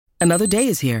Another day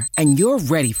is here, and you're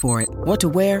ready for it. What to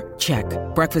wear? Check.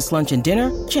 Breakfast, lunch, and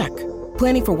dinner? Check.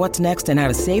 Planning for what's next and how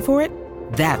to save for it?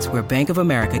 That's where Bank of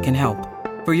America can help.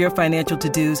 For your financial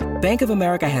to-dos, Bank of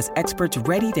America has experts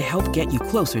ready to help get you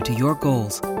closer to your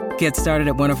goals. Get started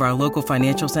at one of our local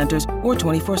financial centers or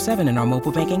 24/7 in our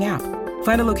mobile banking app.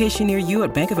 Find a location near you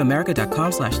at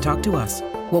bankofamerica.com/talktous.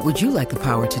 What would you like the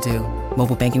power to do?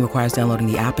 Mobile banking requires downloading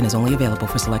the app and is only available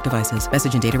for select devices.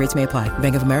 Message and data rates may apply.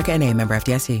 Bank of America N.A., member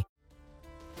FDIC.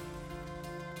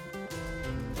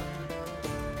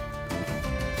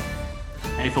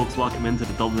 Hey folks, welcome into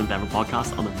the Dublin Endeavour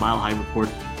podcast on the Mile High Report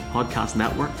podcast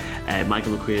network.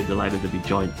 Michael McQuaid delighted to be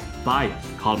joined by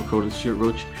Colin McCrone and Stuart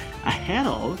Roach ahead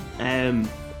of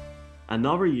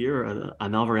another year,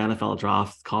 another NFL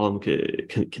draft. Colin,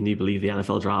 can you believe the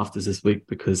NFL draft is this week?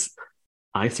 Because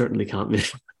I certainly can't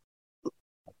miss.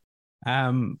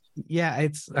 Yeah,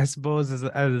 it's, I suppose,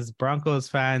 as Broncos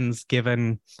fans,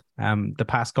 given the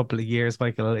past couple of years,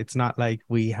 Michael, it's not like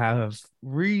we have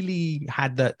really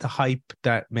had the hype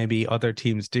that maybe other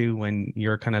teams do when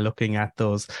you're kind of looking at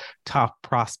those top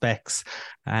prospects.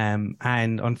 And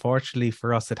unfortunately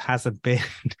for us, it hasn't been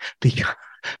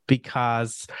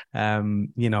because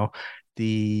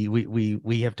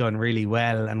we have done really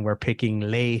well and we're picking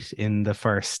late in the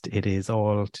first. It is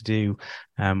all to do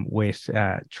with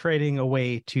trading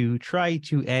away to try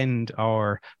to end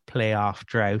our playoff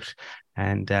drought.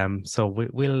 And so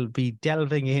we'll be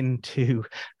delving into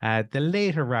the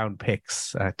later round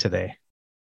picks today.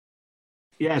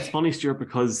 Yeah, it's funny, Stuart,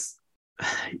 because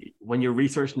when you're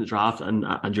researching the draft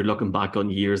and you're looking back on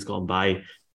years gone by,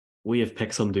 we have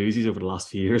picked some doozies over the last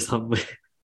few years, haven't we?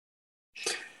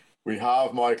 We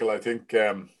have, Michael. I think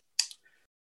the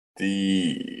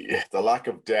lack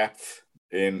of depth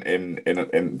in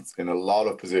a lot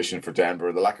of position for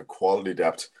Denver, the lack of quality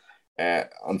depth,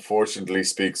 unfortunately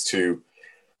speaks to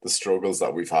the struggles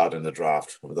that we've had in the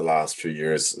draft over the last few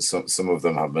years. Some of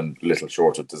them have been little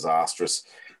short of disastrous.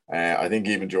 I think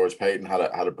even George Payton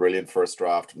had a brilliant first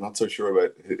draft. I'm not so sure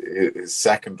about his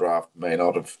second draft. May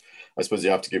not have. I suppose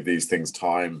you have to give these things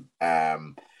time.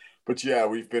 But yeah,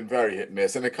 we've been very hit and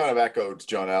miss. And it kind of echoed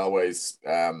John Elway's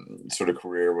sort of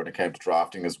career when it came to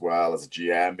drafting as well as a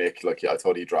GM. Mick, like, I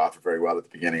thought he drafted very well at the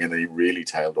beginning and then he really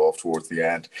tailed off towards the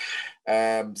end.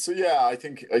 So yeah, I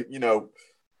think,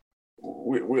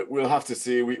 we'll have to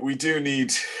see. We do need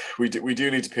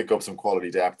to pick up some quality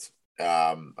depth,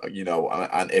 and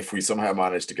if we somehow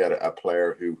manage to get a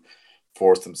player who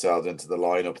forced themselves into the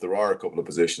lineup, there are a couple of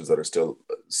positions that are still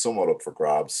somewhat up for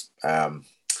grabs.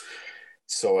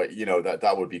 So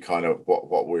that would be kind of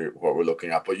what we're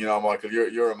looking at. But Michael,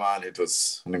 you're a man who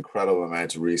does an incredible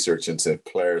amount of research into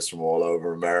players from all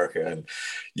over America, and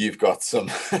you've got some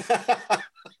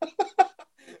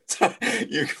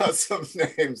you've got some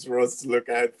names for us to look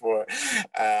out for.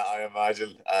 I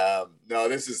imagine. No,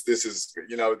 this is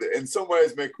in some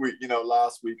ways, Mick. We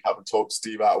last week having talked to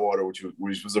Steve Atwater, which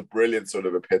was a brilliant sort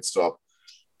of a pit stop.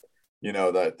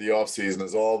 That the offseason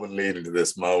has all been leading to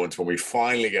this moment when we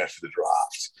finally get to the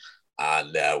draft.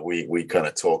 And we kind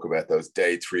of talk about those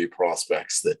day three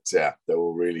prospects that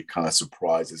will really kind of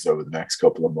surprise us over the next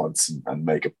couple of months and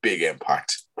make a big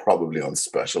impact, probably on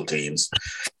special teams.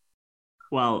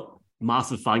 Well,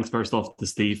 massive thanks first off to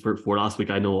Steve for last week.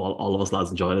 I know all of us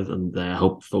lads enjoyed it, and I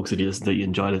hope folks, if you listen to it, you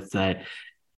enjoyed it.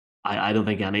 I don't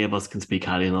think any of us can speak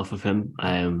highly enough of him.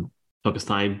 Took his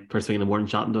time first thing in the morning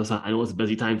chatting to us. I know it's a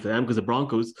busy time for them because the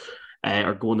Broncos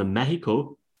are going to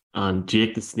Mexico, and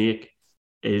Jake the Snake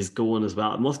is going as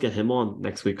well. I must get him on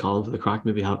next week, Colin, for the crack.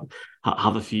 Maybe have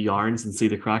a few yarns and see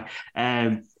the crack.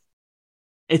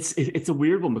 It's a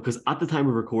weird one because at the time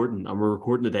we're recording, and we're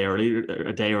recording a day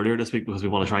earlier this week because we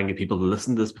want to try and get people to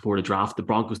listen to this before the draft. The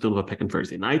Broncos don't have a pick on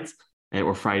Thursday night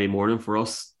or Friday morning for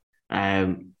us.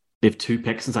 They have 2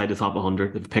 picks inside the top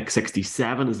 100. They've picked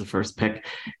 67 as the first pick.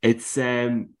 It's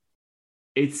hard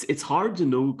to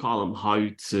know, Colin, how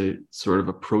to sort of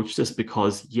approach this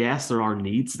because, yes, there are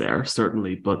needs there,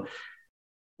 certainly. But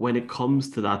when it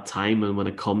comes to that time and when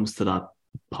it comes to that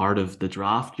part of the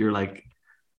draft, you're like,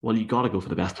 well, you got to go for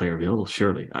the best player available,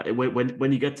 surely.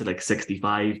 When you get to like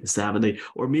 65 to 70,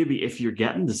 or maybe if you're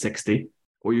getting to 60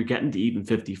 or you're getting to even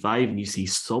 55 and you see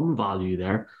some value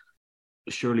there,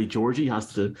 surely Georgie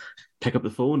has to pick up the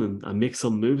phone and make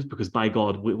some moves because, by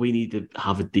God, we need to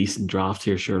have a decent draft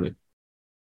here, surely.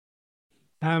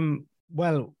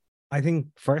 Well, I think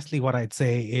firstly what I'd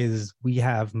say is we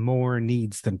have more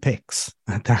needs than picks.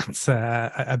 And that's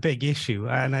a big issue.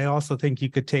 And I also think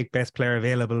you could take best player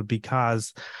available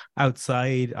because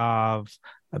outside of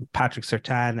Patrick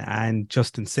Surtain and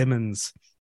Justin Simmons,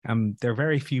 there are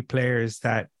very few players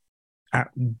that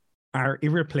are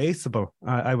irreplaceable,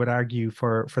 I would argue,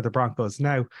 for the Broncos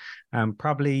now.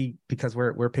 Probably because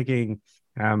we're picking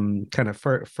kind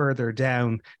of further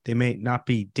down, they may not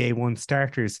be day one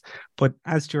starters. But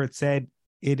as Stuart said,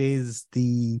 it is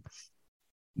the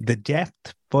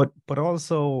depth, but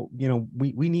also, you know,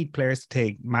 we need players to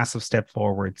take massive step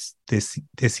forwards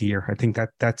this year. I think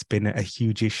that's been a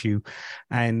huge issue,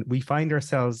 and we find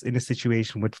ourselves in a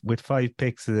situation with 5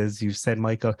 picks, as you said,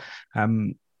 Michael,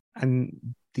 and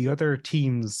the other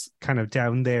teams kind of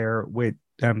down there with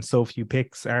so few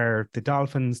picks are the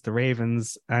Dolphins, the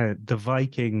Ravens, the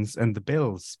Vikings, and the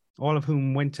Bills, all of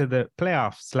whom went to the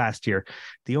playoffs last year.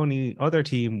 The only other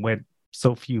team with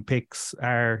so few picks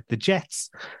are the Jets.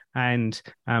 And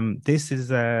this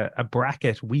is a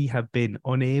bracket we have been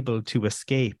unable to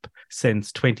escape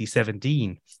since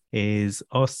 2017, is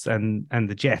us and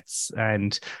the Jets.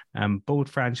 And both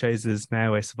franchises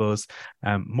now, I suppose,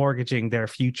 mortgaging their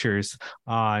futures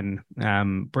on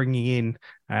bringing in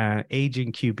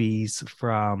aging QBs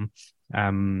from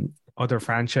other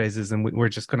franchises, and we're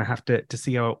just going to have to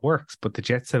see how it works. But the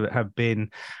Jets have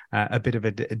been a bit of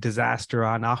a disaster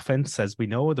on offense, as we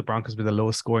know. The Broncos were the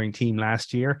lowest scoring team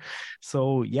last year.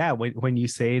 So yeah, when you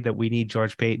say that we need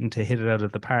George Payton to hit it out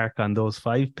of the park on those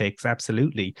 5 picks,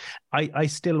 absolutely. I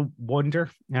still wonder,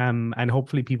 and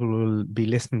hopefully people will be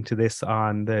listening to this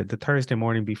on the Thursday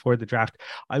morning before the draft.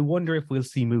 I wonder if we'll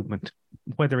see movement,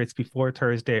 whether it's before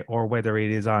Thursday or whether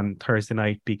it is on Thursday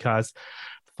night, because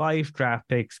 5 draft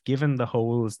picks, given the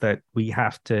holes that we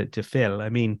have to fill. I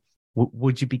mean,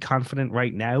 would you be confident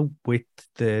right now with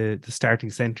the starting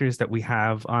centers that we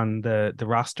have on the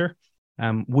roster?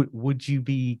 Would you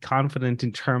be confident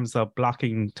in terms of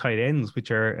blocking tight ends,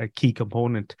 which are a key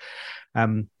component?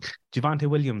 Javonte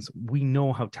Williams, we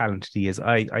know how talented he is.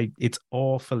 It's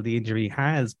awful the injury he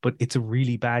has, but it's a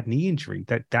really bad knee injury.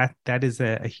 That is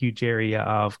a huge area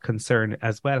of concern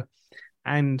as well.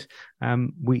 And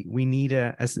we need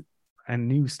a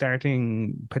new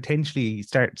potentially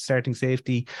starting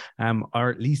safety, or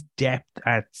at least depth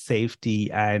at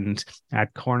safety and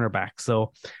at cornerback.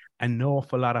 So an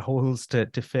awful lot of holes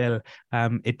to fill.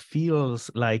 It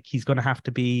feels like he's going to have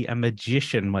to be a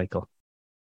magician, Michael.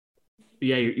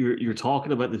 Yeah, you're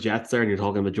talking about the Jets there, and you're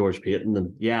talking about George Payton,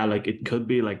 and yeah, like it could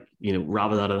be like, you know,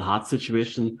 rabbit out of the hat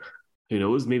situation. Who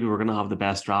knows? Maybe we're going to have the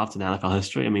best draft in NFL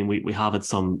history. I mean, we have had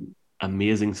some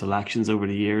amazing selections over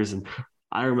the years, and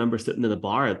I remember sitting in a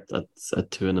bar at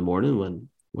 2 a.m.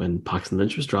 when Paxton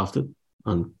Lynch was drafted,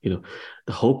 and you know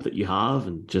the hope that you have,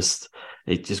 and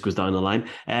it just goes down the line.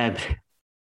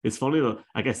 It's funny though,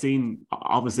 like I seen,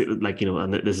 obviously, like, you know,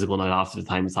 and this is going out after the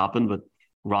time it's happened, but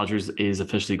Rodgers is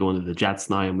officially going to the Jets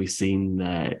now, and we've seen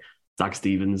Zach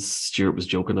Stevens. Stuart was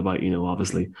joking about, you know,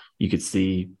 obviously you could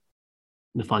see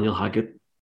Nathaniel Hackett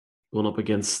going up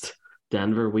against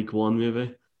Denver week 1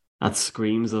 maybe. That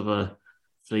screams of a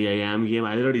 3 a.m. game.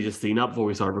 I literally just seen that before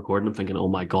we started recording. I'm thinking, oh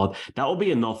my God, that will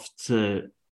be enough to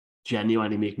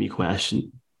genuinely make me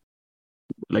question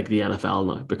like the NFL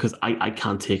now, because I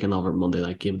can't take another Monday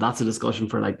night game. That's a discussion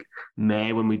for like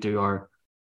May when we do our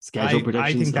schedule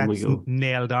predictions. I think that's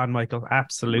nailed on, Michael.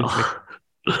 Absolutely.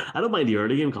 I don't mind the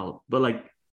early game, Colin, but like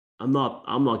I'm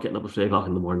not getting up at 3 o'clock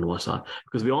in the morning to watch that,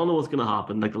 because we all know what's going to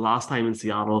happen. Like the last time in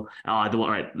Seattle, I don't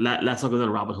want. Right, let's not go down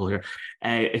a rabbit hole here.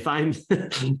 If I'm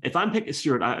picking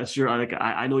Stuart,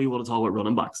 I know you want to talk about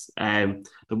running backs. There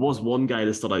was one guy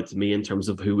that stood out to me in terms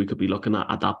of who we could be looking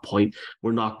at that point.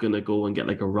 We're not going to go and get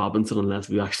like a Robinson unless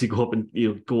we actually go up and, you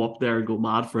know, go up there and go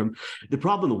mad for him. The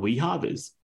problem that we have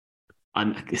is,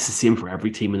 and it's the same for every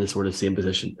team in this sort of same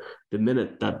position. The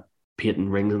minute that Peyton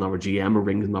rings another GM or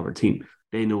rings another team,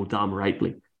 they know damn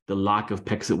rightly the lack of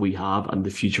picks that we have and the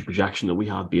future projection that we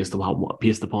have based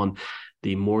upon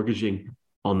the mortgaging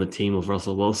on the team of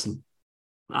Russell Wilson.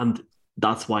 And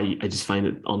that's why I just find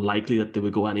it unlikely that they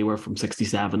would go anywhere from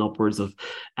 67 upwards of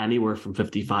anywhere from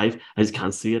 55. I just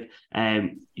can't see it.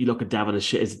 You look at Devin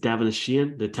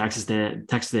Ashane, the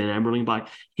Texas A&M running back.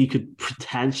 He could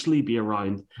potentially be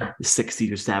around the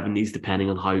 60s or 70s, depending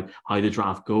on how the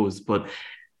draft goes. But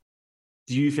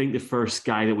do you think the first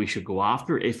guy that we should go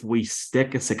after, if we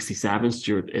stick at 67,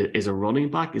 Stuart, is a running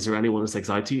back? Is there anyone that sticks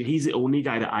out to you? He's the only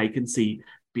guy that I can see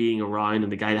being around,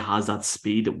 and the guy that has that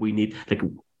speed that we need,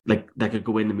 like that could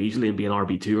go in immediately and be an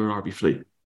RB2 or an RB3.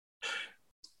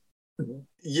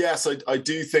 Yes, I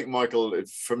do think, Michael,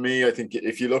 for me, I think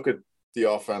if you look at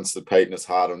the offense that Peyton has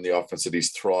had and the offense that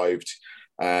he's thrived,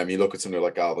 you look at somebody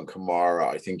like Alvin Kamara,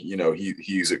 I think, you know,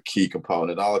 he's a key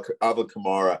component. Alvin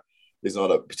Kamara is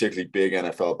not a particularly big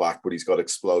NFL back, but he's got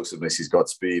explosiveness. He's got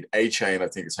speed. A-Chain, I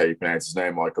think is how you pronounce his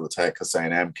name, Michael, the Texas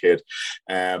A&M kid.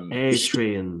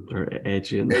 A-Train or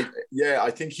A-Chain. Yeah,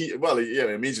 I think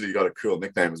immediately got a cool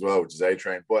nickname as well, which is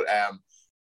A-Train. But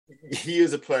he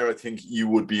is a player I think you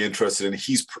would be interested in.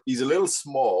 He's a little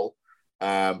small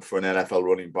for an NFL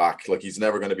running back. Like, he's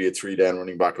never going to be a 3-down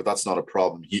running back, but that's not a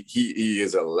problem. He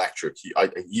is electric.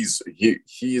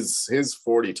 His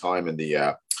 40 time in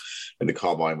the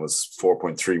combine was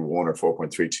 4.31 or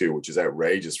 4.32, which is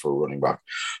outrageous for a running back.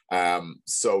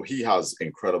 So he has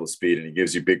incredible speed, and he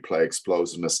gives you big play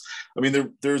explosiveness. I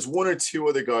mean, there's one or two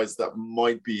other guys that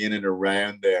might be in and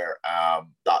around there,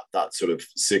 that sort of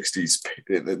mid-60s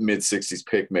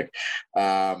pick, Mick.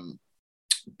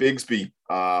 Bigsby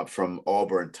from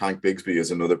Auburn, Tank Bigsby, is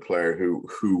another player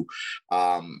who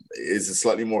is a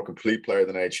slightly more complete player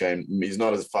than A-Chain. He's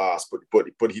not as fast,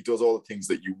 but he does all the things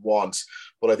that you want.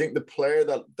 But I think the player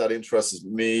that interests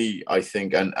me, I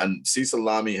think, and Cecil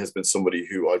Lammey has been somebody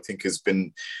who I think has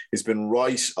been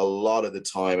right a lot of the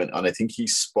time, and I think he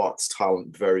spots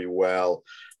talent very well.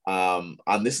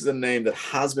 And this is a name that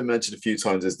has been mentioned a few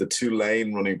times, is the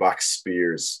Tulane running back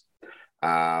Spears.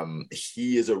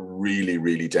 He is a really,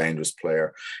 really dangerous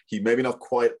player. He maybe not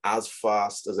quite as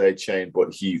fast as A-Chain,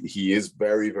 but he is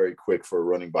very, very quick for a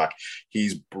running back.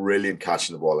 He's brilliant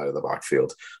catching the ball out of the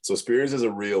backfield. So Spears is a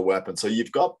real weapon. So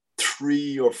you've got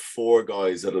 3 or 4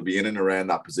 guys that'll be in and around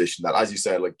that position that, as you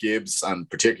said, like Gibbs and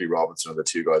particularly Robinson, are the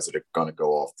 2 guys that are going to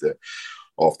go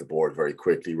off the board very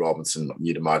quickly. Robinson,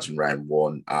 you'd imagine round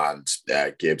 1, and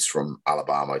Gibbs from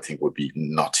Alabama, I think, would be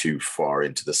not too far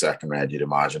into the second round, you'd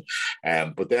imagine.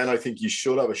 But then I think you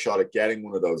should have a shot at getting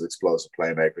one of those explosive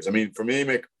playmakers. I mean, for me,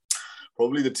 Mick,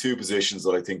 probably the 2 positions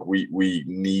that I think we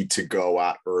need to go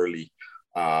at early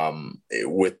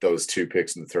with those 2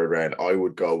 picks in the 3rd round, I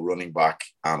would go running back,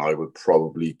 and I would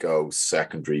probably go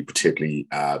secondary, particularly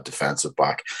defensive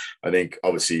back. I think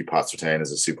obviously Pat Surtain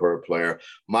is a superb player.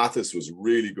 Mathis was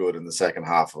really good in the second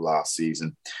half of last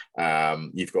season.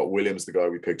 You've got Williams, the guy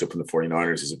we picked up in the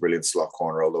 49ers, who's a brilliant slot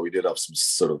corner, although he did have some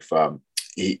sort of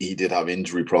he did have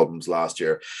injury problems last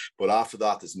year. But after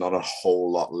that, there's not a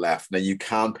whole lot left. Now, you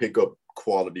can pick up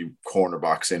quality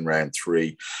cornerbacks in round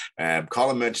 3.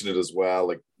 Colin mentioned it as well.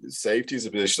 Like, safety is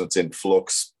a position that's in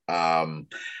flux.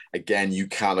 Again, you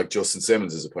can, like, Justin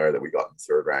Simmons is a player that we got in the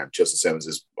 3rd round. Justin Simmons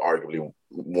is arguably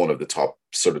one of the top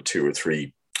sort of 2 or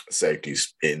 3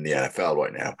 safeties in the NFL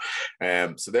right now.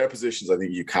 So their positions, I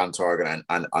think you can target,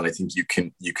 and I think you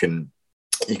can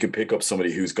pick up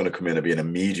somebody who's going to come in and be an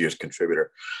immediate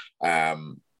contributor. But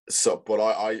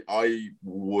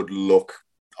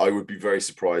I would be very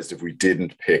surprised if we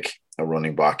didn't pick a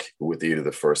running back with either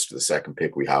the first or the second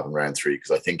pick we have in round 3, because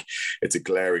I think it's a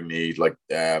glaring need. Like,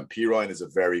 P. Ryan is a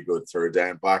very good 3rd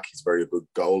down back. He's a very good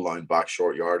goal line back,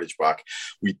 short yardage back.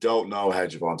 We don't know how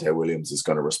Javonte Williams is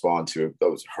going to respond to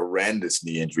those horrendous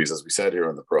knee injuries, as we said here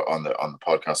on the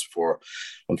podcast before.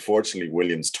 Unfortunately,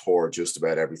 Williams tore just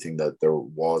about everything that there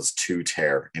was to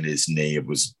tear in his knee. It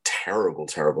was terrible,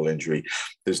 terrible injury.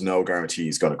 There's no guarantee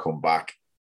he's going to come back.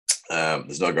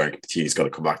 There's no guarantee he's going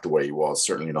to come back the way he was,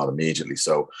 certainly not immediately.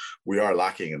 So we are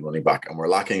lacking in running back, and we're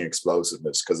lacking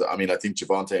explosiveness, because, I mean, I think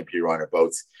Javonte and P. Ryan are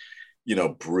both,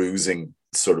 bruising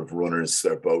sort of runners.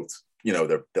 They're both,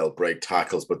 they'll break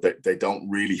tackles, but they don't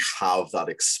really have that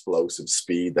explosive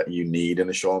speed that you need in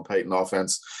a Sean Payton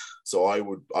offense. So I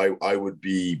would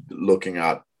be looking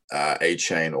at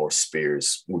A-Chain or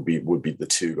Spears would be the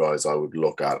 2 guys I would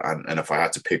look at, and if I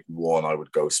had to pick one, I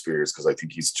would go Spears, because I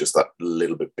think he's just that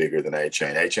little bit bigger than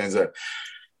A-Chain. A-Chain's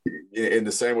in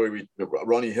the same way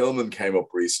Ronnie Hillman came up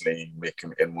recently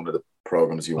in one of the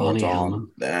programs you weren't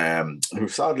on, who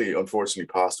sadly,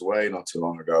 unfortunately, passed away not too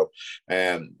long ago.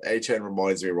 A-Chain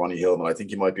reminds me of Ronnie Hillman. I think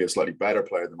he might be a slightly better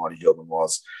player than Ronnie Hillman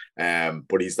was,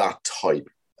 but he's that type.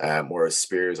 Whereas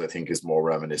Spears, I think, is more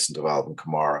reminiscent of Alvin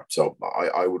Kamara. So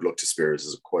I would look to Spears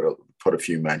as quite a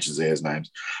few mentions of his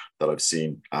names that I've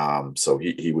seen. So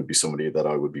he would be somebody that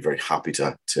I would be very happy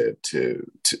to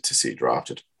see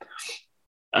drafted.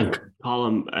 And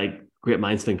Colin, great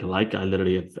minds think alike. I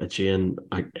literally have a chain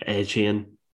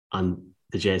and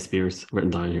the J Spears written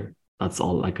down here. That's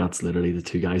all. Like, that's literally the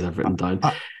 2 guys I've written down.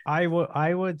 I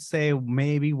would say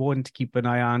maybe one to keep an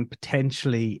eye on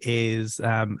potentially is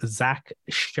Zach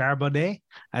Charbonnet,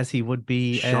 as he would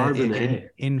be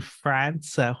in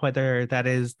France. Whether that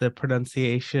is the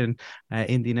pronunciation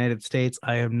in the United States,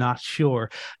 I am not sure.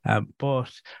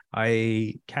 But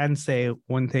I can say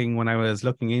one thing when I was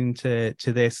looking into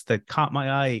this that caught my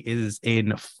eye is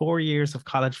in 4 years of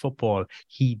college football,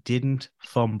 he didn't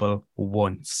fumble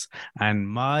once. And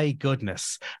my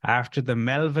goodness, after the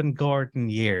Melvin Gordon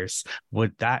years, players.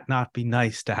 Would that not be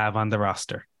nice to have on the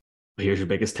roster? Here's your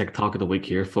biggest TikTok of the week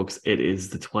here, folks. It is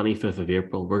the 25th of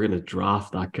April. We're going to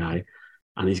draft that guy,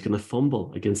 and he's going to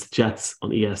fumble against the Jets on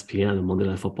ESPN on Monday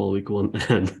Night Football Week 1.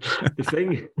 And the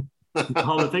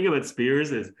thing about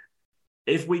Spears is,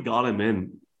 if we got him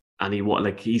in and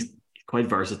he's quite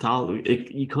versatile,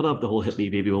 you could have the whole hit me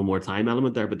baby one more time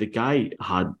element there, but the guy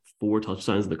had 4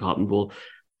 touchdowns in the Cotton Bowl,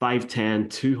 5'10",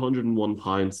 201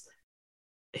 pounds.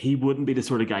 He wouldn't be the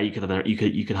sort of guy you could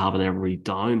have in every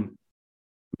down.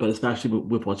 But especially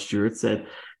with what Stuart said,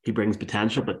 he brings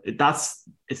potential. But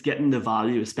it's getting the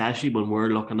value, especially when we're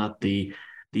looking at the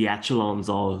echelons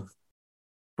of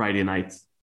Friday nights,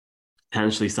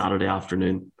 potentially Saturday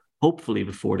afternoon. Hopefully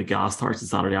before the gas starts on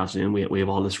Saturday afternoon, we have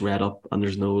all this read up and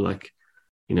there's no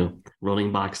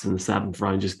running backs in the 7th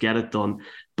round. Just get it done.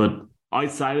 But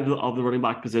outside of the running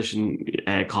back position,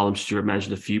 Colin Stewart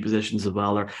mentioned a few positions as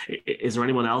well. Or is there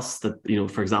anyone else that,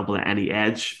 for example, any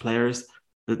edge players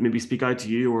that maybe speak out to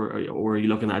you, or are you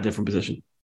looking at a different position?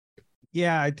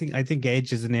 Yeah, I think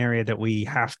edge is an area that we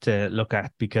have to look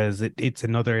at, because it's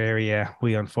another area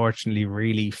we unfortunately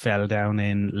really fell down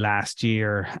in last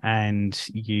year. And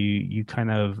you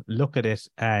kind of look at it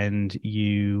and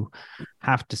you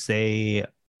have to say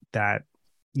that,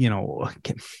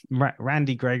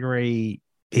 Randy Gregory,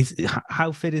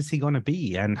 how fit is he going to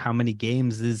be, and how many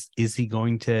games is he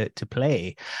going to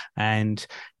play? And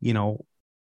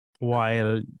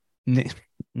while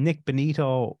Nick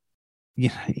Benito,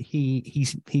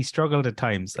 he struggled at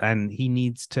times, and he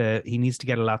needs to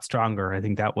get a lot stronger. I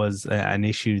think that was an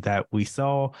issue that we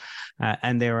saw,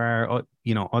 and there are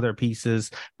other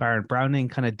pieces. Baron Browning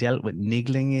kind of dealt with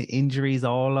niggling injuries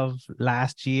all of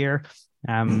last year.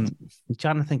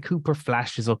 Jonathan Cooper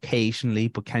flashes occasionally,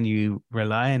 but can you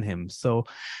rely on him? So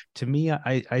to me,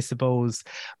 I suppose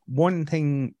one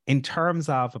thing in terms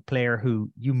of a player who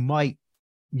you might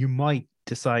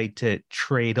decide to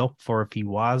trade up for if he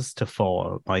was to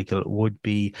fall, Michael, would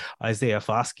be Isaiah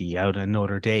Foskey out of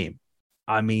Notre Dame.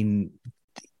 I mean,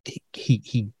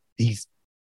 he's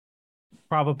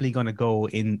probably going to go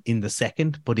in the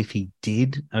second, but if he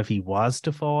was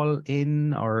to fall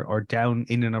in or down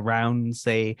in and around,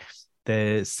 say,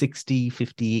 the 60,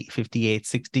 58, 58,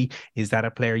 60, is that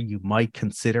a player you might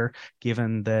consider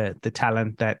given the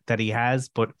talent that he has?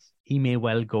 But he may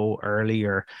well go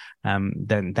earlier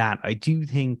than that. I do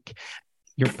think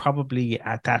you're probably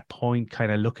at that point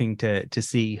kind of looking to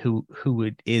see who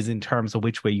it is in terms of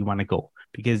which way you want to go.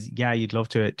 Because, yeah, you'd love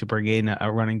to bring in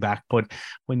a running back, but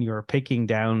when you're picking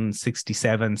down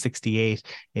 67, 68,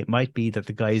 it might be that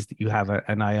the guys that you have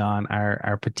an eye on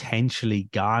are potentially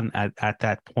gone at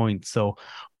that point. So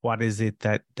what is it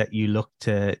that you look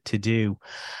to do?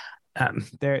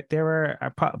 There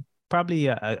are probably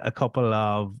a couple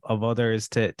of others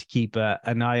to keep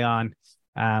an eye on.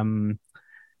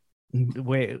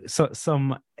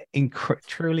 Some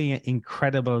truly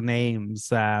incredible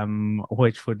names,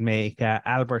 which would make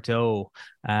Albert O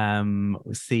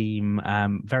seem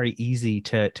very easy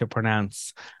to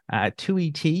pronounce.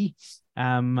 2ET,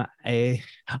 I'll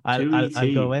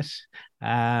go with.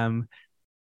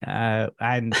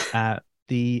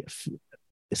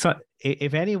 So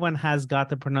if anyone has got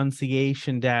the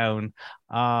pronunciation down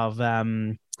of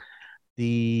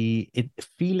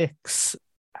Felix,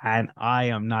 and I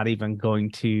am not even going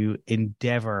to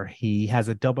endeavor, he has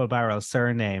a double barrel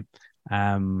surname.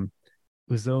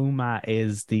 Uzoma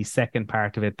is the second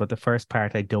part of it, but the first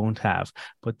part I don't have.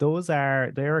 But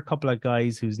there are a couple of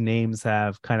guys whose names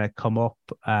have kind of come up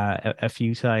a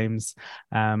few times.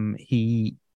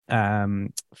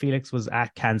 Felix was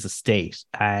at Kansas State,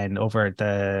 and over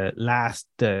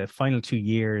the final 2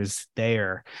 years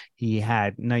there, he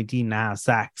had 19.5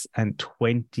 sacks and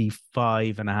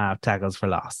 25.5 tackles for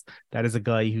loss. That is a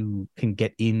guy who can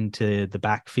get into the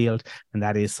backfield, and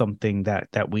that is something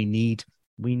that we need.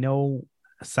 We know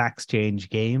sacks change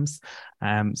games,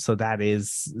 so that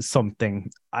is something.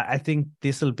 I think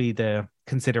this will be the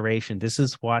consideration. This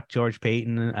is what George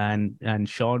Payton and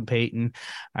Sean Payton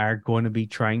are going to be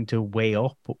trying to weigh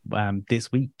up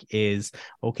this week is,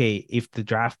 okay, if the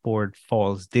draft board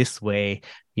falls this way,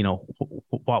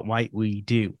 what might we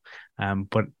do?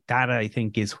 But that, I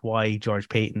think, is why George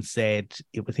Payton said,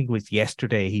 I think it was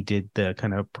yesterday, he did the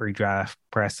kind of pre-draft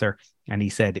presser, and he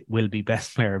said it will be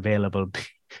best player available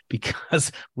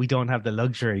because we don't have the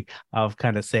luxury of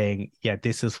kind of saying, yeah,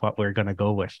 this is what we're going to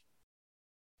go with.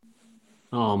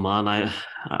 Oh man,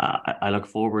 I look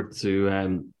forward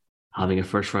to having a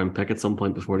first round pick at some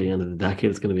point before the end of the decade.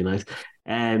 It's going to be nice.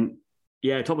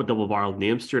 Yeah, talk about double barreled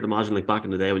names, Stuart. Imagine like back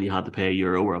in the day when you had to pay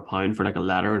 €1 or £1 for like a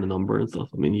letter and a number and stuff.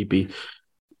 I mean,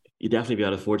 You definitely be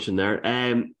out of fortune there.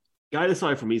 Guy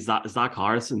aside from me is Zach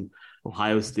Harrison,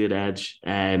 Ohio State edge.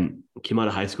 Came out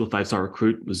of high school, 5-star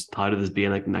recruit, was touted as being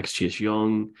like the next Chase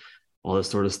Young, all this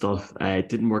sort of stuff. It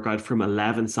didn't work out for him.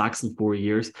 11 sacks in 4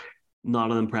 years.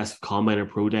 Not an impressive combine or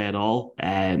pro day at all.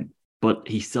 But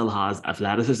he still has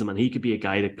athleticism, and he could be a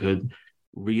guy that could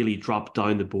really drop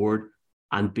down the board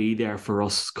and be there for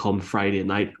us come Friday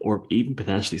night or even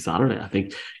potentially Saturday, I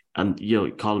think. And,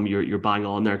 Colin, you're bang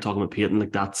on there talking about Peyton.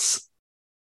 Like that's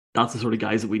the sort of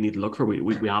guys that we need to look for.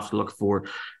 We have to look for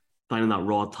finding that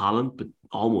raw talent, but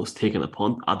almost taking a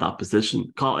punt at that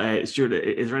position. Stuart,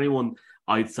 is there anyone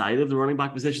outside of the running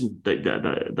back position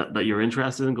that you're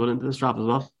interested in going into this draft as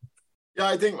well? Yeah,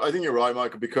 I think you're right,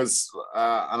 Michael, because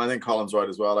and I think Colin's right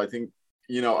as well. I think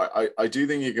I do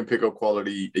think you can pick up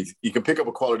quality. You can pick up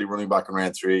a quality running back in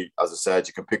round 3. As I said,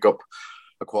 you can pick up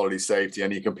a quality safety,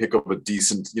 and you can pick up a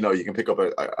decent, you can pick up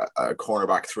a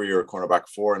cornerback 3 or a cornerback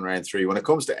 4 in round 3. When it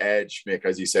comes to edge, Mick,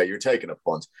 as you say, you're taking a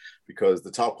punt because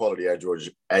the top quality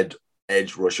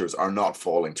edge rushers are not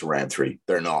falling to round 3.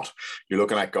 They're not. You're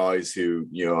looking at guys who,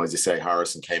 as you say,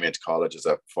 Harrison came into college as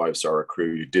a 5-star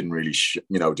recruit, didn't really,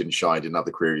 didn't shine, didn't have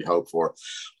the career he hoped for.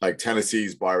 Like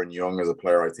Tennessee's Byron Young as a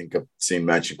player, I think I've seen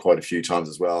mentioned quite a few times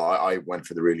as well. I went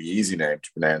for the really easy name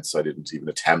to pronounce. I didn't even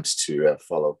attempt to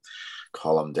follow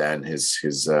Colin down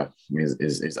his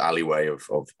alleyway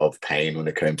of pain when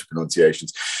it came to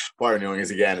pronunciations. Byron Young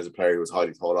is a player who was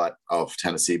highly thought of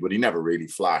Tennessee, but he never really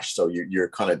flashed. So you're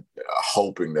kind of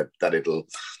hoping that it'll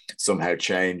somehow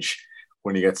change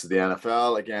when he gets to the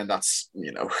NFL. Again, that's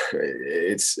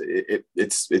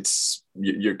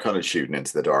you're kind of shooting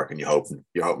into the dark, and you're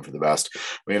hoping for the best.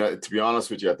 I mean, to be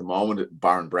honest with you, at the moment,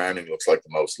 Baron Browning looks like the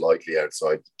most likely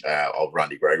outside of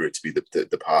Randy Gregory to be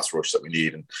the pass rush that we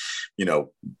need. And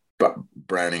but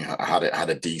Browning had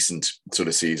a decent sort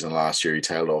of season last year. He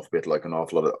tailed off a bit like an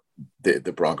awful lot of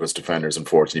the Broncos defenders,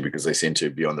 unfortunately, because they seem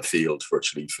to be on the field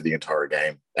virtually for the entire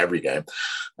game, every game.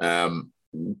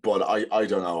 But I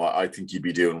don't know. I think you'd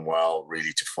be doing well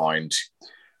really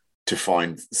to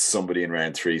find somebody in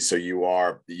round 3. So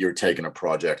you're taking a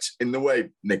project in the way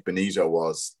Nick Benito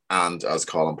was, and as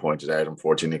Colin pointed out,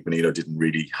 unfortunately, Nick Benito didn't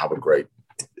really have a great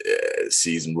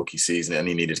rookie season, and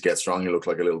he needed to get strong. He looked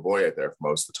like a little boy out there for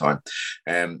most of the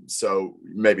time. So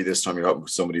maybe this time you're hoping for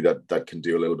somebody that can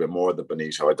do a little bit more than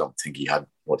Benito. I don't think he had,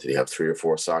 what did he have, 3 or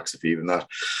 4 sacks, if even that.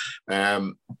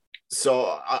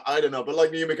 So I don't know, but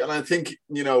like you, and I think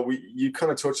you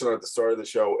kind of touched on it at the start of the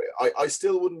show. I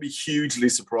still wouldn't be hugely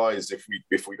surprised if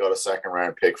we got a second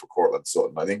round pick for Cortland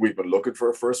Sutton. I think we've been looking for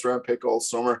a first round pick all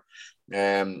summer.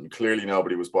 Clearly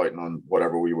nobody was biting on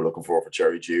whatever we were looking for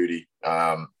Jerry Jeudy.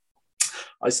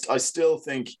 I still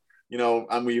think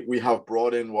and we have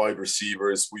brought in wide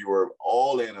receivers. We were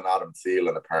all in on Adam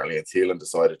Thielen, apparently, and Thielen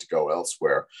decided to go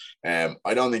elsewhere.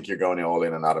 I don't think you're going all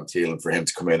in on Adam Thielen for him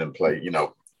to come in and play,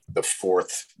 the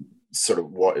fourth sort of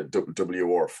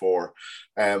WR4.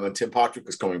 And Tim Patrick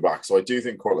is coming back. So I do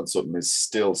think Cortland Sutton is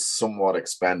still somewhat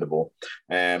expendable.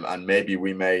 And maybe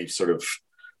we may sort of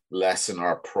lessen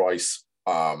our price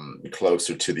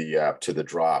closer to the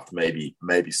draft. Maybe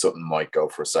Sutton might go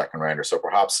for a second rounder. So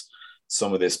perhaps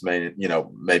some of this may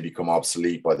become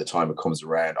obsolete by the time it comes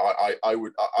around.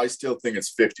 I still think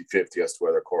it's 50-50 as to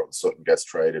whether Cortland Sutton gets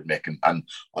traded, Mick, and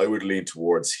I would lean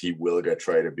towards he will get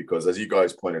traded, because as you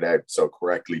guys pointed out so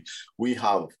correctly, we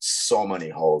have so many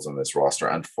holes in this roster,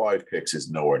 and 5 picks is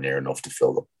nowhere near enough to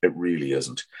fill them. It really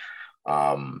isn't.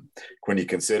 When you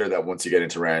consider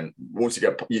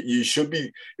that you should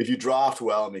be, if you draft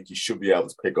well, Nick, you should be able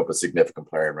to pick up a significant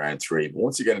player in round 3. But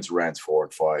once you get into rounds 4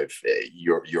 and 5,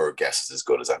 your guess is as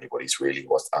good as anybody's really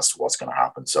as to what's going to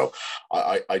happen. So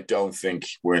I don't think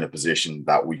we're in a position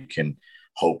that we can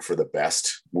hope for the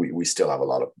best. We still have a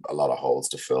lot of holes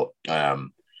to fill.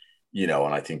 And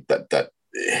I think that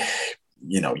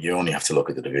you only have to look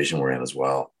at the division we're in as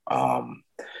well.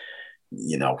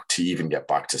 To even get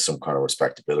back to some kind of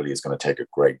respectability is going to take a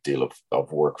great deal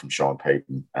of work from Sean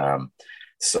Payton.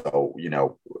 So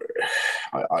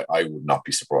I would not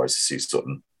be surprised to see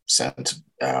Sutton sent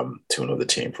to another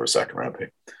team for a second round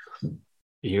pick.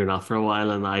 You hear that for a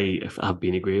while, and I have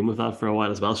been agreeing with that for a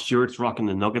while as well. Stuart's rocking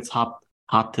the Nuggets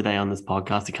hat today on this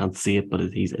podcast. You can't see it, but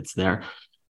it's there.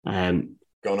 Go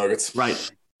Nuggets!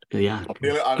 Right. Yeah,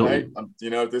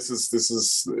 this is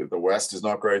the West is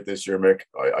not great this year, Mick.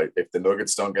 If the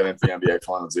Nuggets don't get into the NBA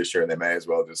Finals this year, they may as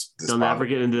well they'll never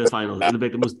get into the finals. It'll be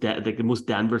the most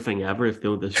Denver thing ever if they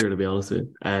don't this year, to be honest with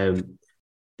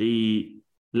you.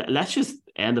 Let's just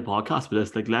end the podcast with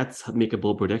this. Like, let's make a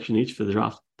bold prediction each for the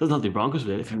draft. Doesn't have to be Broncos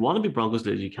related. If you want to be Broncos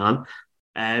related, you can.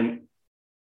 Do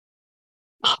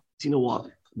you know what?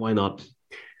 Why not?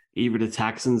 Either the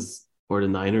Texans or the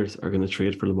Niners are going to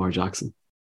trade for Lamar Jackson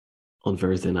on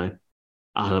Thursday night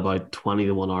at about 20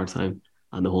 to 1 hour time,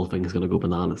 and the whole thing is going to go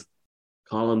bananas.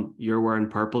 Colin, you're wearing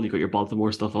purple. You got your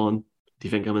Baltimore stuff on. Do you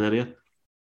think I'm an idiot?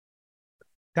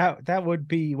 That would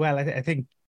be, well, I think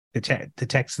the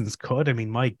Texans could. I mean,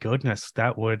 my goodness,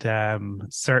 that would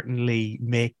certainly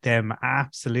make them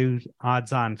absolute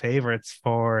odds-on favorites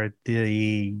for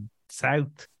the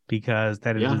South, because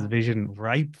that is a division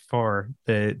ripe for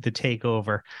the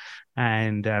takeover.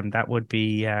 And that would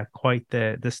be quite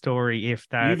the story if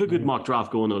that. You have a good mock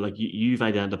draft going on. Like you've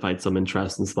identified some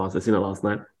interesting spots. I seen it last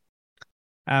night.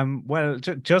 Well,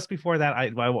 just before that, I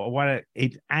want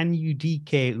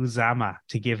Anyudike Uzama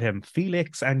to give him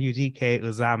Felix Anyudike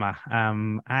Uzama.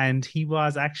 And he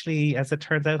was actually, as it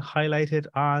turns out, highlighted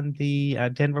on the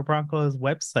Denver Broncos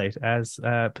website as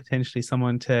potentially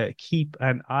someone to keep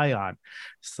an eye on.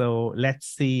 So let's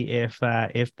see if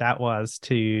that was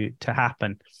to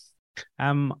happen.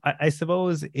 I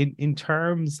suppose in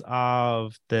terms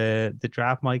of the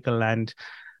draft, Michael, and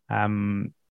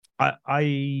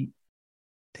I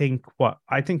think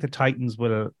the Titans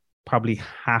will probably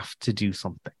have to do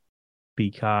something,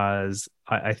 because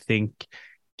I think,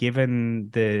 given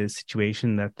the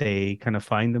situation that they kind of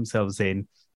find themselves in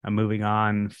and moving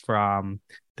on from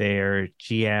their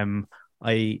GM,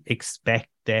 I expect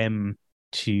them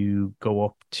to go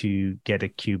up to get a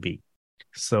QB.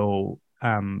 So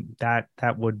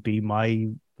that would be my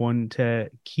one to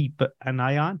keep an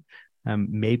eye on.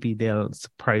 Maybe they'll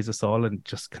surprise us all and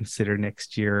just consider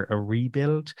next year a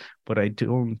rebuild, but I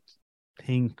don't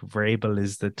think Vrabel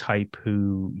is the type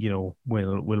who,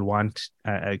 will want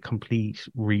a complete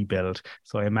rebuild.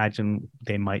 So I imagine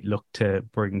they might look to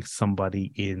bring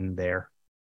somebody in there.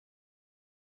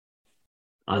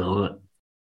 I love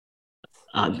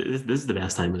it. This is the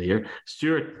best time of the year.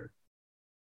 Stuart,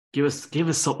 give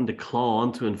us something to claw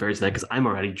onto in Thursday night, because I'm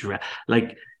already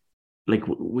like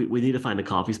we need to find a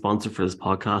coffee sponsor for this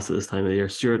podcast at this time of the year.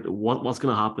 Stuart, what's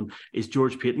going to happen? Is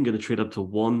George Payton going to trade up to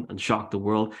 1 and shock the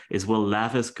world? Is Will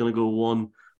Levis going to go 1?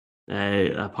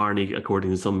 Apparently, according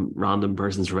to some random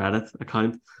person's Reddit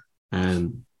account.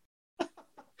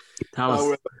 Tell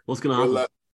us what's going to happen.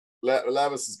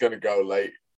 Levis is going to go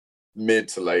mid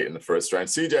to late in the first round.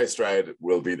 CJ Stroud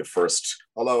will be the first.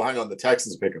 Although, hang on, the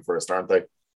Texans are picking first, aren't they?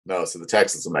 No, so the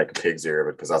Texans will make a pig's ear of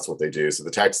it, because that's what they do. So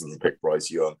the Texans will pick Bryce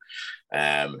Young,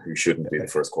 who shouldn't be the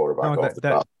first quarterback off the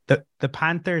top. The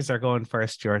Panthers are going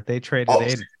first, Stuart. They traded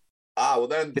in. Well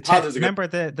then remember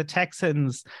the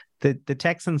Texans. The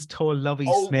Texans told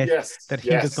Lovie Smith that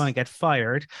he was going to get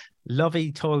fired.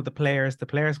 Lovie told the players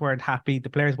weren't happy. The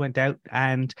players went out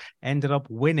and ended up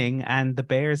winning, and the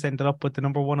Bears ended up with the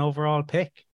number 1 overall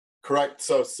pick. Correct.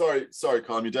 So sorry,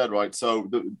 Colin, you're dead right. So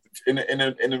in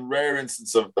a rare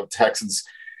instance of Texans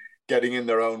getting in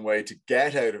their own way to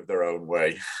get out of their own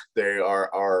way, they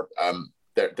are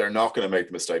they're not going to make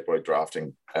the mistake by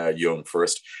drafting Young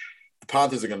first. The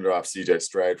Panthers are going to draft CJ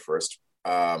Stroud first.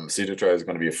 CJ Stroud is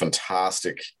going to be a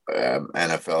fantastic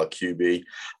NFL QB,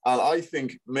 and I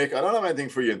think, Mick, I don't have anything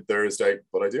for you on Thursday,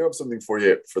 but I do have something for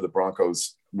you for the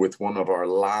Broncos with one of our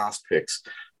last picks.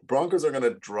 The Broncos are going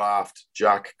to draft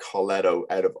Jack Colletto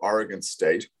out of Oregon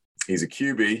State. He's a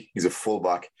QB, he's a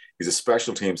fullback, he's a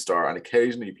special team star, and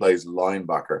occasionally he plays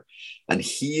linebacker. And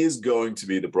he is going to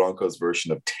be the Broncos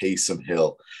version of Taysom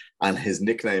Hill. And his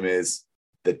nickname is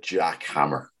the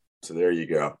Jackhammer. So there you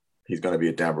go. He's going to be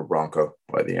a Denver Bronco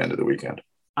by the end of the weekend.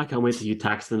 I can't wait till you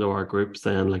text into our group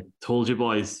saying, told you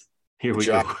boys, here we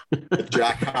go. The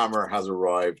Jackhammer has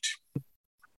arrived.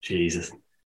 Jesus.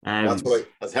 That's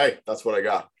what I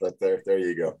got. There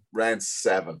you go. Round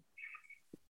 7. Do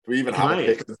we even have a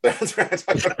pick?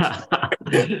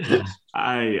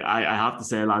 I have to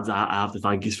say, lads, I have to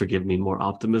thank you for giving me more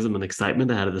optimism and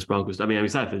excitement ahead of this Broncos. I mean, I'm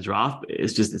excited for the draft.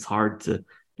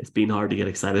 It's been hard to get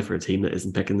excited for a team that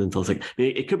isn't picking until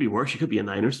it could be worse. You could be a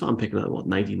Niners fan picking at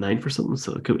 99 for something,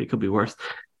 so it could be worse.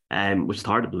 Which is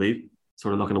hard to believe.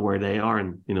 Sort of looking at where they are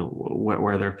and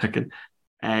where they're picking.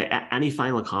 Any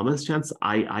final comments, gents?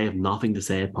 I have nothing to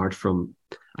say apart from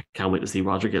I can't wait to see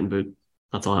Roger getting booed.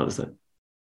 That's all I have to say.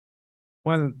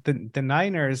 Well, the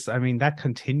Niners, I mean, that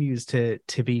continues to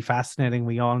be fascinating.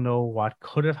 We all know what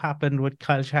could have happened with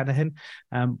Kyle Shanahan,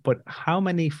 but how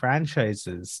many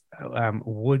franchises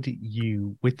would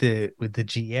you, with the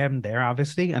GM there,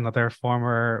 obviously another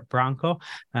former Bronco,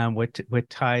 with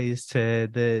ties to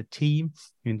the team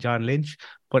in John Lynch,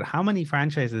 but how many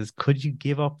franchises could you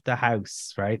give up the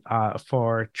house, right,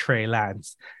 for Trey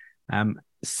Lance?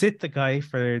 sit the guy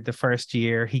for the first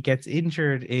year. He gets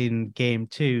injured in game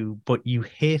 2, but you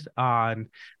hit on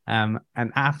an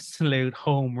absolute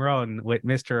home run with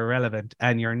Mr. Irrelevant,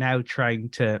 and you're now trying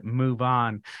to move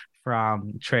on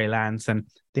from Trey Lance, and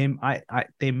they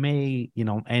may,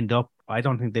 end up. I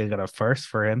don't think they'll get a first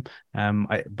for him.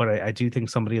 But I do think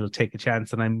somebody will take a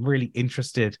chance, and I'm really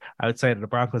interested outside of the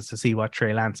Broncos to see what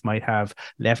Trey Lance might have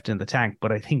left in the tank.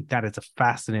 But I think that is a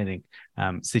fascinating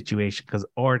situation, because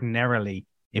ordinarily,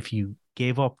 if you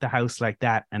gave up the house like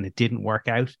that and it didn't work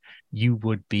out, you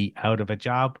would be out of a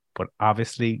job. But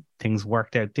obviously, things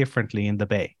worked out differently in the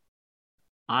Bay.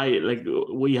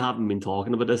 We haven't been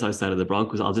talking about this outside of the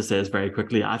Broncos. I'll just say this very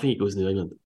quickly. I think he goes to New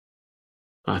England.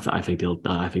 I think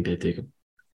they take him.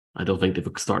 I don't think they've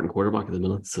a starting quarterback at the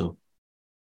minute, so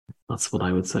that's what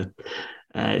I would say.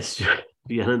 Stuart,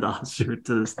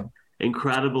 to this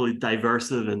incredibly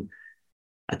diverse and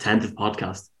attentive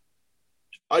podcast.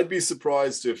 I'd be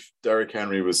surprised if Derrick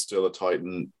Henry was still a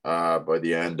Titan by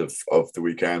the end of the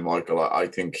weekend, Michael. I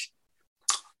think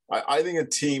a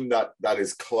team that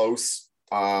is close.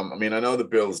 I know the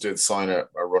Bills did sign a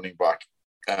running back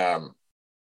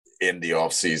in the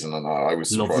offseason, and I was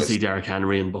surprised. Love to see Derrick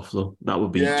Henry in Buffalo. That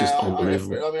would be just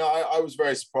unbelievable. I was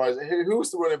very surprised. Who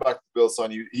was the running back the Bills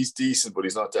signed? He's decent, but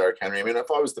he's not Derrick Henry.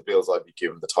 If I was the Bills, I'd be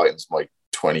giving the Titans my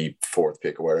 24th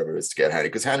pick or whatever it is to get Henry,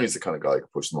 because Henry's the kind of guy who can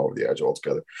push them over the edge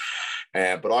altogether.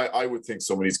 But I would think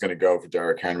somebody's going to go for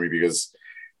Derrick Henry, because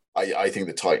I think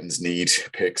the Titans need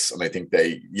picks, and I think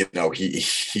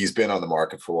he's been on the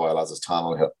market for a while, as is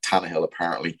Tannehill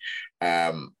apparently.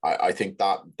 I think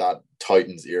that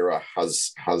Titans era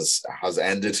has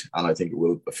ended, and I think it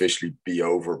will officially be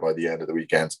over by the end of the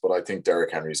weekend. But I think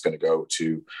Derrick Henry is going to go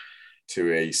to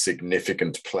a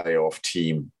significant playoff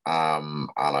team, and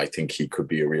I think he could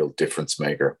be a real difference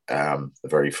maker the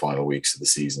very final weeks of the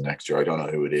season next year. I don't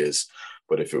know who it is,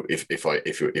 but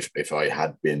if I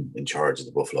had been in charge of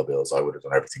the Buffalo Bills, I would have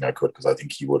done everything I could, because I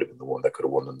think he would have been the one that could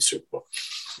have won them the Super Bowl.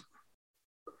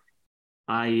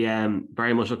 I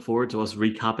very much look forward to us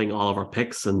recapping all of our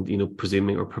picks and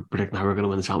presuming or predicting how we're going to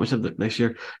win the championship next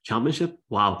year. Championship,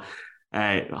 wow!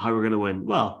 How we're going to win?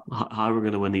 Well, how we're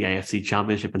going to win the AFC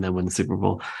Championship and then win the Super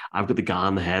Bowl. I've got the guy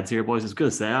on the heads here, boys. I was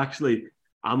going to say, actually,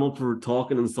 I'm up for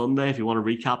talking on Sunday if you want to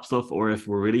recap stuff, or if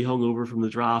we're really hungover from the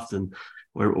draft and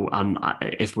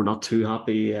if we're not too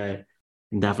happy, can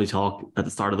definitely talk at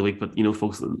the start of the week. But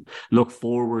folks, look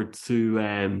forward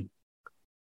to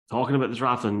talking about the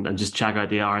draft, and just check out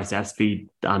the RSS feed,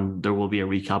 and there will be a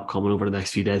recap coming over the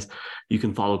next few days. You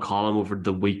can follow Colin over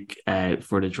the week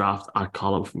for the draft at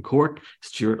Colin from Court,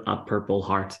 Stuart at Purple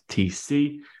Heart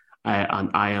TC,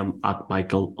 and I am at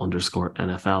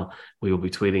Michael_NFL. We will be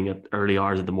tweeting at early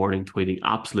hours of the morning, tweeting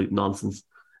absolute nonsense,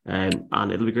 and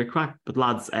it'll be great crack. But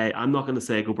lads, I'm not going to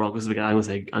say go Broncos again. I'm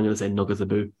going to say Nuggets a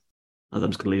boo. I'm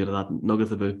just going to leave it at that.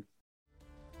 Nuggets a boo.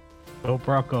 Go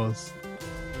Broncos.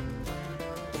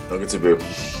 Nuggets a boo.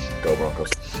 Go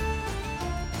Broncos.